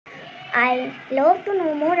I love to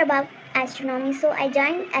know more about astronomy, so I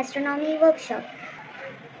joined astronomy workshop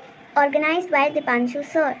organized by Dipanshu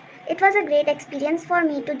sir. It was a great experience for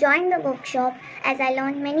me to join the workshop as I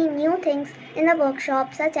learned many new things in the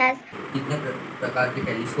workshop such as कितने प्रकार के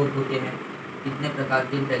telescope होते हैं, कितने प्रकार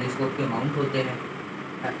के telescope के mount होते हैं,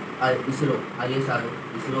 इसरो ISRO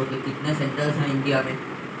इसरो के कितने सेंटर्स हैं इंडिया में,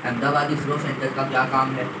 अहमदाबाद इसरो सेंटर का क्या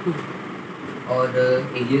काम है, और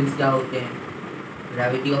एलियंस क्या होते हैं,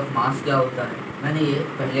 ग्रेविटी ऑफ मास क्या होता है, मैंने ये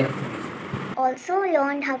पहले हफ्ते में also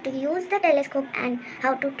learned how to use the telescope and how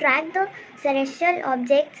to track the celestial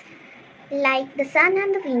objects like the sun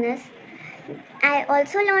and the Venus. I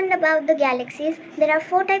also learned about the galaxies. There are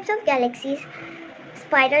four types of galaxies: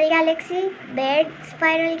 spiral galaxy, bared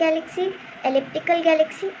spiral galaxy, elliptical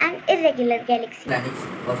galaxy, and irregular galaxy.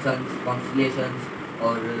 Planets और sons, constellations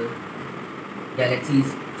और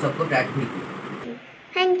galaxies सबको track भी किया।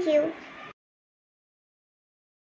 Thank you.